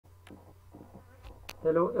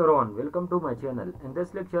Hello everyone, welcome to my channel. In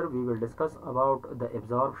this lecture we will discuss about the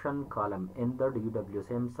absorption column in the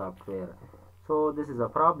DWSIM software. So this is a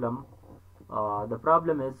problem. The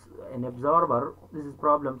problem is an absorber. This is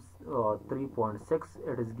problem 3.6.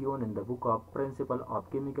 It is given in the book of Principle of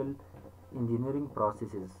Chemical Engineering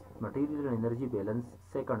Processes, Material and Energy Balance,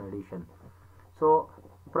 second edition. So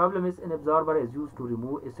problem is an absorber is used to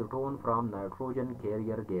remove acetone from nitrogen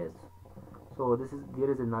carrier gas. So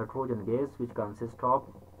there is a nitrogen gas which consists of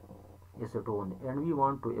acetone, and we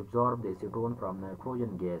want to absorb the acetone from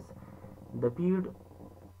nitrogen gas. The feed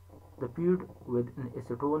with an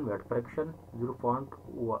acetone wet fraction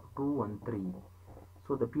 0.213.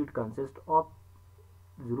 So the feed consists of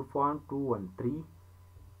 0.213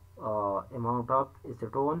 amount of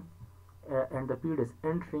acetone, and the feed is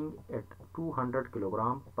entering at 200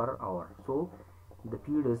 kilogram per hour. So the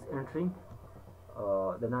feed is entering,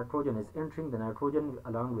 the nitrogen is entering, the nitrogen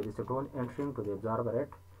along with acetone entering to the absorber at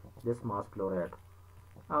this mass flow rate.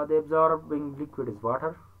 The absorbing liquid is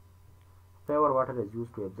water. Pure water is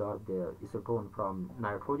used to absorb the acetone from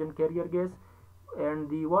nitrogen carrier gas, and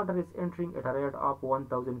the water is entering at a rate of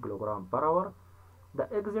 1000 kilogram per hour. The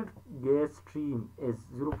exit gas stream is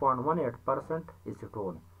 0.18%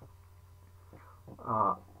 acetone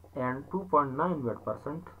and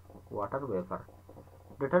 2.98% water vapor.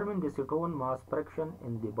 Determine the acetone mass fraction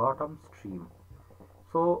in the bottom stream.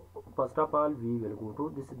 So first of all we will go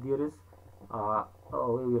to this. We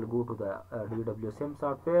will go to the DWSIM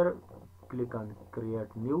software. Click on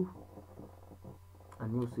create new. A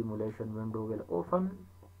new simulation window will open.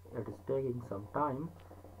 It is taking some time.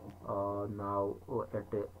 Now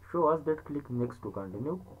it shows that click next to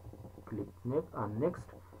continue. Click on next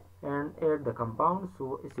and add the compound.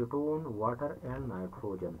 So acetone, water and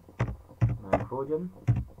nitrogen. Acetone,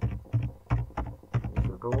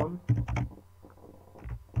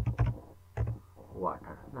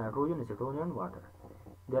 water. Nitrogen, acetone and water.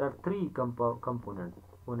 There are three components.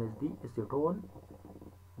 One is the acetone,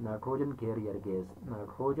 nitrogen carrier gas,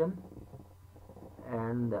 nitrogen,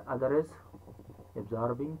 and the other is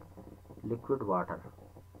absorbing liquid water.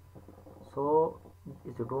 So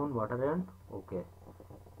acetone, water and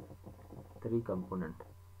three component.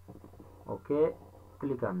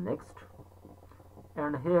 Click on next,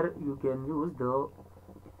 and here you can use the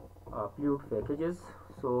fluid packages.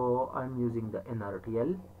 So I'm using the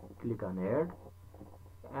NRTL. Click on add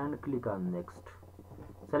and click on next.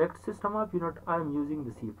 Select system of unit. I'm using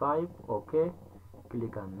the C5.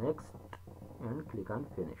 Click on next and click on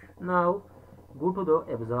finish. Now go to the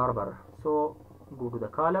absorber. So go to the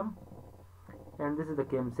column, and this is the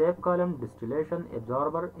chem-safe column, distillation,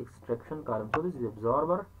 absorber, extraction column. So this is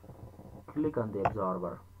absorber. Click on the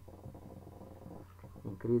absorber.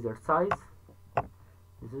 Increase its size.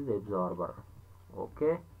 This is the absorber.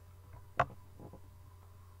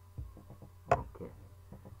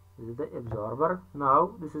 This is the absorber.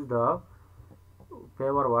 Now this is the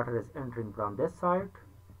pure water is entering from this side.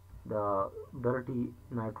 The dirty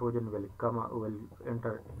nitrogen will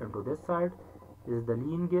enter into this side. This is the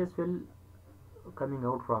lean gas will coming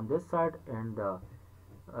out from this side, and the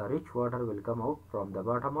rich water will come out from the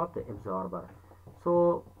bottom of the absorber.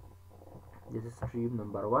 So this is stream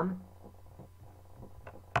number 1.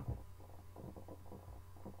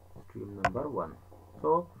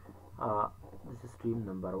 So this is stream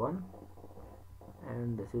number 1,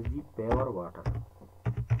 and this is the pure water.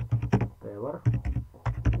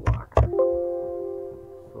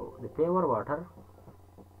 So the pure water,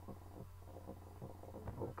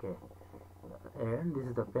 and this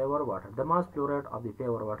is the pure water. The mass flow rate of the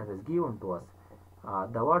pure water is given to us.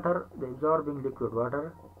 The absorbing liquid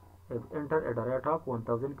water enter at a rate of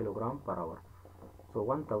 1000 kilogram per hour. So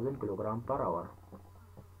 1000 kilogram per hour.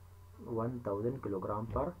 1000 kilogram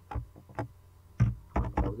per hour.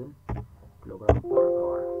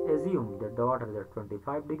 Assume that the water is at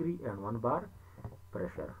 25 degree and 1 bar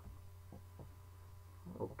pressure.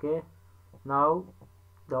 Now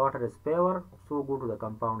the water is pure, so go to the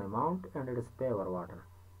compound amount, and it is pure water.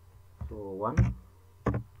 So 1,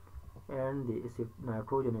 and the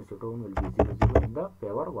nitrogen acetone will be 0 in the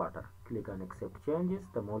pure water. Click on accept changes.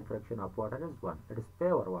 The mole fraction of water is 1. It is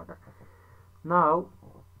pure water. Now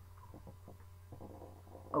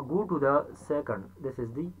go to the second. This is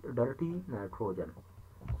the dirty nitrogen.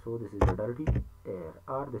 So this is the dirty air,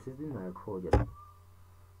 or this is the nitrogen.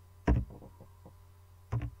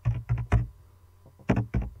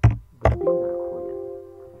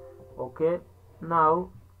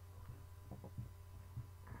 Now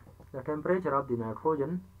the temperature of the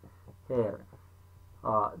nitrogen here.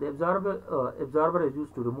 The absorber is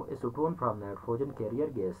used to remove acetone from nitrogen carrier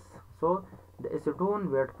gas. So the acetone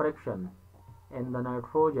wet fraction and the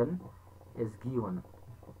nitrogen is given.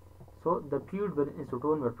 So the fluid with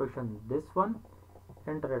acetone wet fraction this one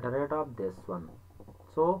and at a rate of this one.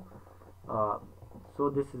 So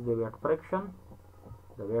this is the wet fraction,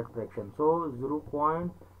 so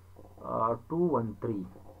 0.213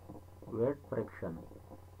 wet fraction,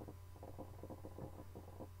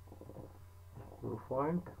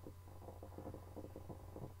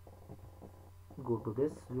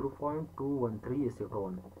 0.213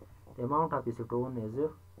 acetone. The amount of acetone is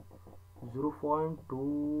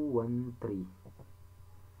 0.213.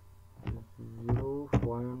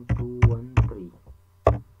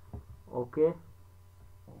 Okay,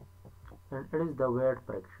 and it is the wet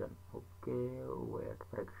fraction. Okay, wet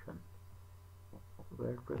fraction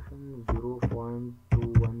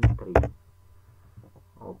 0.213.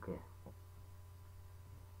 Okay,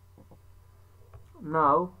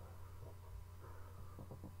 now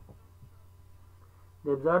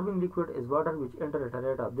the absorbing liquid is water which enter at a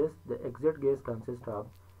rate of this. The exit gas consists of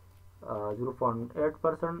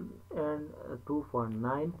 0.8% and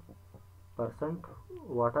 2.9%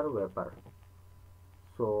 water vapor.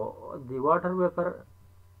 So the water vapor,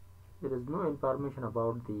 there is no information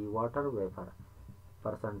about the water vapor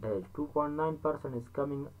percentage. 2.9% is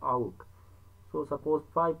coming out. So suppose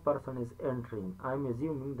 5% is entering. I am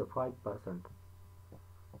assuming the 5%,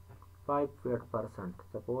 5 weight percent.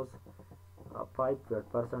 Suppose 5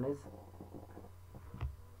 weight percent is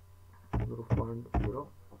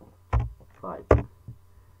 0.05.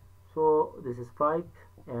 So this is 5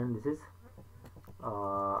 and this is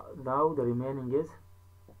now the remaining is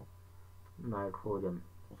nitrogen.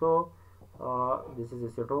 So this is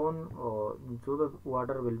acetone, so the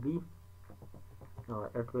water will be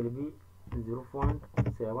it will be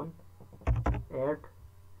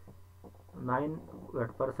 0.789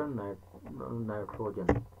 weight percent nitrogen.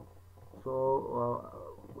 So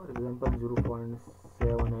for example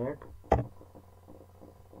 0.78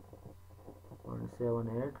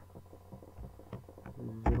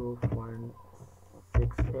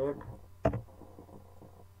 0.68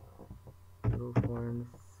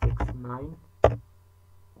 0.69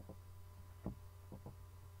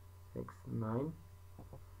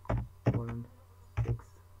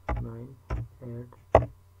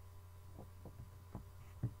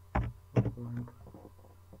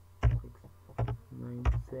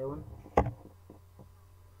 0.697.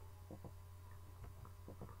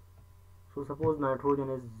 So suppose nitrogen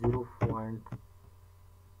is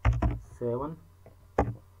 0.7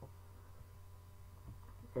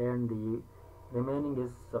 and the remaining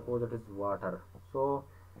is, suppose it is water. So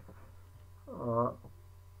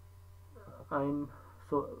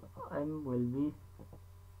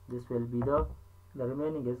this will be the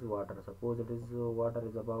remaining is water. Suppose it is water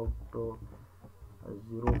is about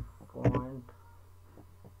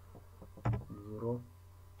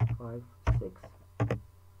 0.056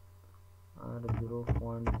 or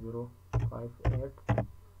 0.058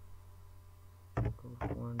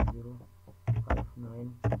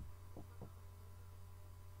 2.059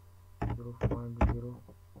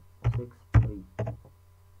 0.063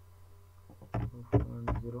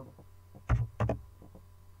 0.07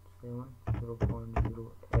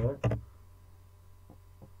 0.08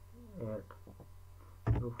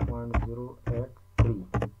 0.083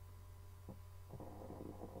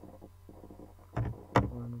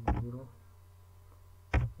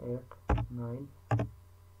 0.089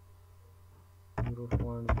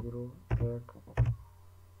 0.086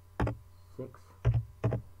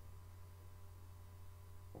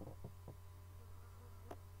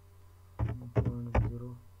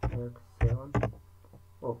 0.087.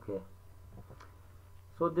 Okay,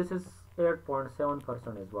 so this is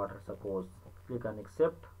 8.7% is water. Suppose click on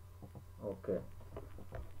accept. Okay,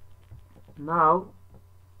 now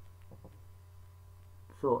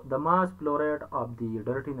so the mass flow rate of the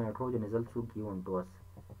dirty nitrogen is also given to us.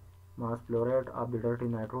 Mass flow rate of the dirty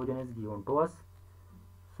nitrogen is given to us.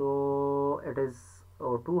 So it is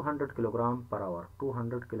 200 kilogram per hour.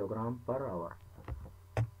 200 kilogram per hour.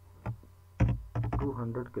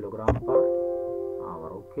 200 kilogram per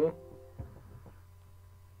hour. Okay.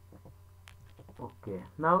 Okay.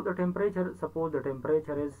 Now the temperature. Suppose the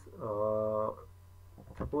temperature is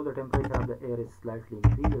suppose the temperature of the air is slightly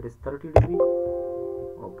increased. It is 30 degree.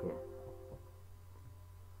 Okay.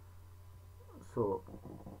 So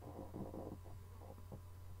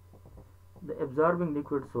the absorbing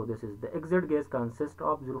liquid, so this is the exit gas consists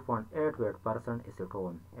of 0.8 weight percent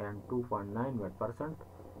acetone and 2.9 weight percent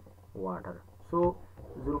water. So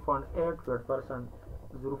 0.8 weight percent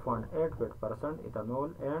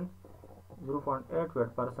ethanol and 0.8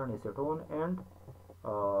 weight percent acetone and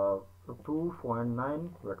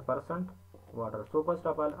 2.9 weight percent water. So first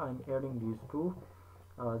of all I am adding these two,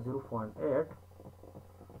 0.8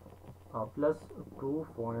 plus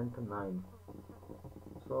 2.9.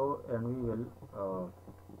 so and we will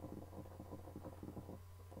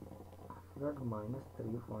that minus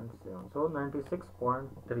 3.7, so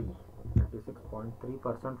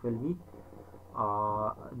 96.3% will be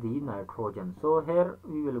the nitrogen. So here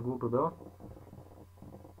we will go to the,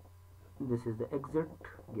 this is the exit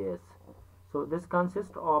gas. So this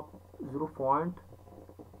consists of 0.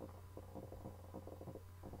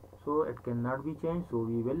 So it cannot be changed, so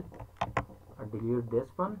we will delete this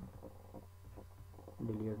one,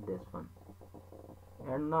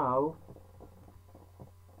 and now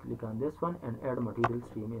click on this one and add material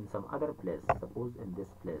stream in some other place. Suppose in this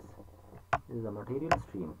place, this is the material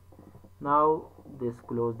stream. Now this,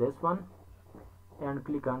 close this one and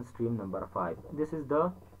click on stream number 5. This is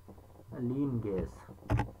the lean gas.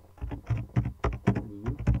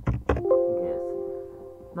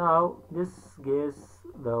 Now this gas,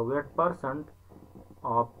 the weight percent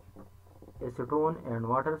of acetone and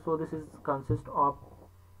water, so this is consist of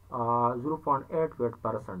 0.8 weight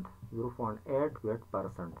percent.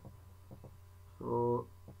 So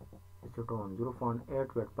acetone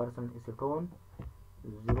 0.8 weight percent acetone,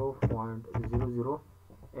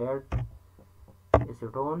 0.008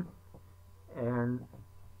 acetone, and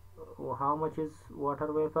how much is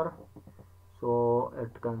water vapor? So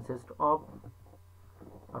it consists of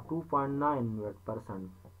 2.9 weight percent.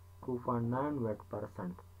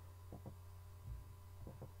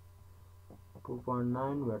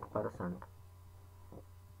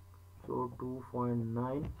 So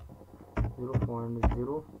 2.9,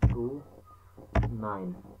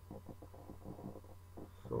 0.029.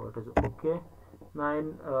 So it is okay.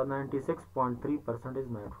 96.3% is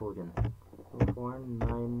nitrogen.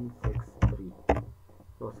 0.963.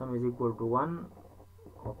 So sum is equal to 1.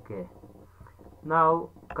 Okay. Now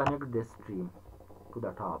connect this stream to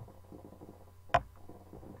the top,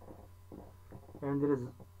 and there is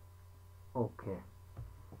okay.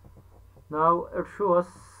 Now it shows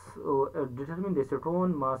determine the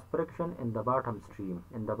acetone mass fraction in the bottom stream.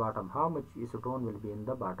 In the bottom, how much acetone will be in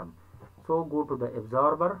the bottom? So go to the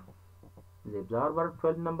absorber. The absorber,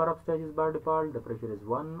 12 number of stages by default. The pressure is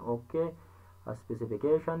 1. Okay. A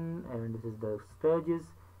specification, and this is the stages,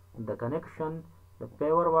 the connection, the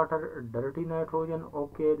pure water, dirty nitrogen.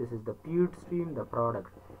 Okay. This is the feed stream, the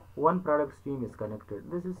product. One product stream is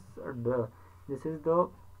connected. This is the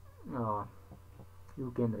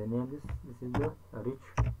you can rename this. This is the rich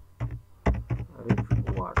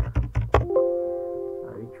water.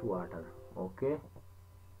 Okay.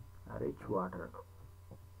 Rich water.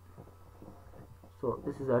 So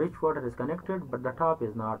this is a rich water is connected, but the top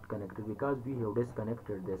is not connected because we have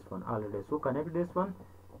disconnected this one already. So connect this one.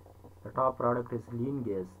 The top product is lean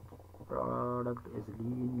gas.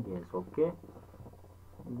 Okay.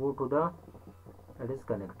 Go to the, it is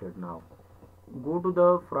connected now. Go to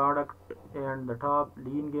the product and the top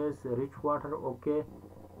lean gas, rich water. Okay.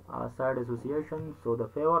 Side association. So the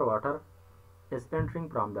pure water is entering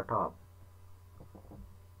from the top.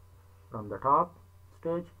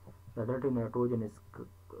 Stage. The dirty nitrogen is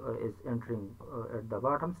entering at the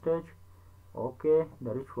bottom stage. Okay.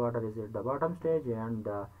 The rich water is at the bottom stage, and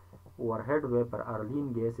the overhead vapor or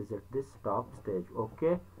lean gas is at this top stage.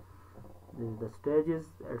 Okay. This is the stages.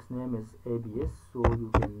 Its name is ABS, so you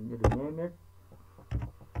can rename it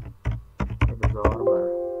absorber.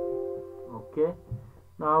 Okay.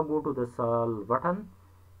 Now go to the sol button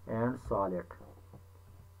and sol it.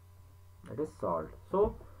 That is salt.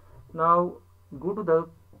 So now go to the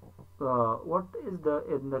what is the,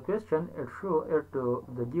 in the question it show it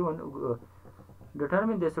the given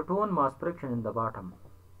determine the acetone mass fraction in the bottom.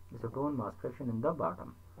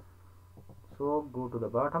 So go to the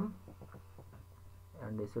bottom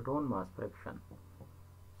and acetone mass fraction.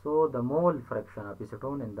 So the mole fraction of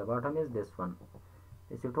acetone in the bottom is this one.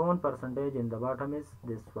 Acetone percentage in the bottom is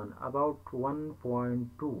this one, about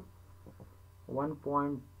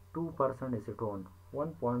 1.2% acetone.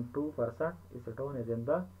 1.2% acetone is in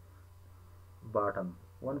the bottom.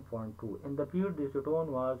 1.2. In the feed, the acetone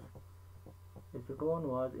was in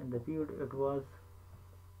the feed, it was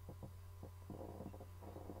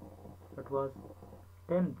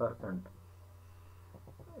 10%.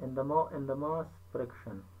 In the mass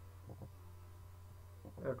fraction,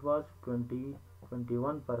 it was 21%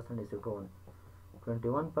 acetone.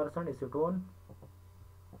 21% acetone.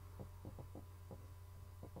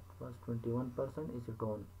 It was 21%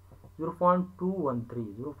 acetone.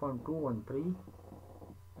 0.213,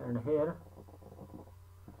 and here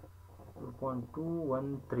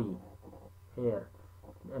 0.213 here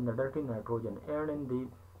in the dirty nitrogen, and in the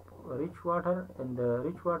rich water. In the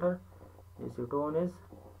rich water, acetone is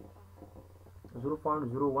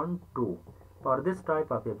 0.012. For this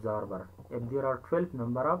type of absorber, if there are 12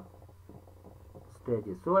 number of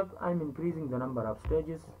stages, so if I'm increasing the number of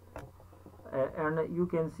stages, and you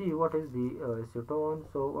can see what is the acetone.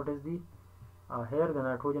 So what is the here the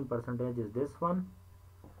nitrogen percentage is this one,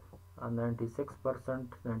 96%,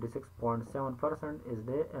 96.7% is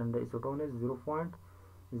there, and the acetone is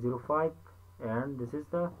 0.05, and this is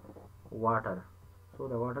the water. So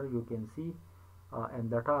the water you can see in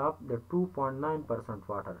the top, the 2.9%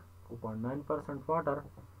 water, 2.9% water,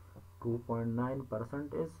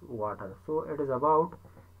 2.9% is water. So it is about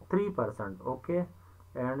 3%, okay,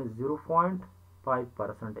 and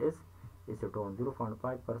 0.5% is acetone.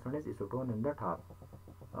 0.5% is acetone in the top.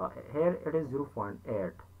 Here it is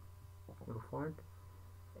 0.8,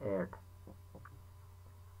 0.8,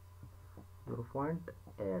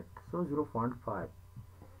 0.8, so 0.5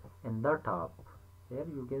 in the top. Here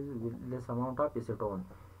you get less amount of acetone.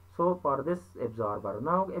 So for this absorber,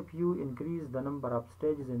 now if you increase the number of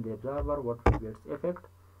stages in the absorber, what will be its effect?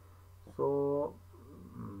 So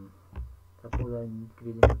suppose I am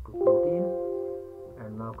increasing it to 14,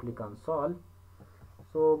 and now click on solve.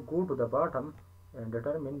 So go to the bottom and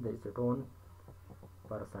determine the acetone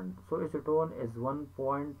percent. So acetone is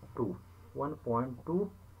 1.2,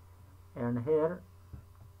 and here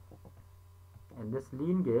in this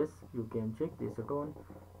lean gas you can check the acetone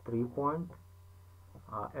 3.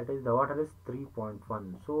 It is the water is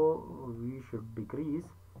 3.1, so we should decrease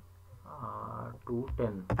to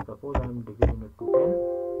 10. Suppose I am decreasing it to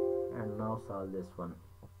 10, and now solve this one.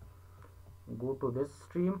 Go to this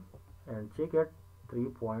stream and check it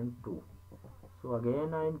 3.2. So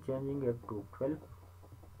again I am changing it to 12.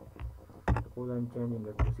 Suppose I am changing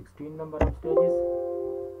it to 16 number of stages,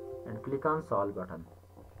 and click on solve button.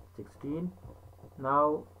 16.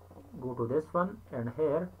 Now go to this one, and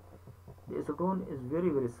here the acetone is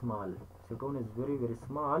very small. Acetone is very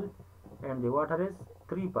small, and the water is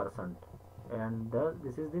 3%, and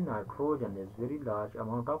this is the nitrogen, is very large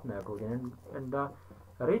amount of nitrogen. And the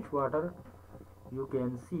rich water, you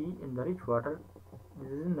can see in the rich water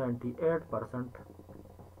this is 98%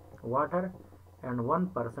 water and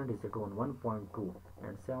 1% acetone, 1.2,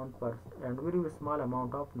 and 7%, and very small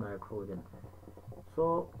amount of nitrogen.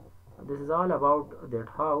 So this is all about that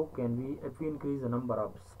how can we, if we increase the number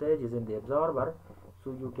of stages in the absorber, so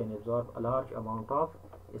you can absorb a large amount of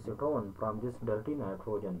acetone from this dirty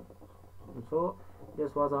nitrogen. So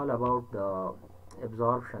this was all about the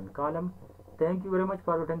absorption column. Thank you very much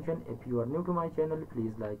for your attention. If you are new to my channel,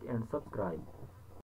 please like and subscribe.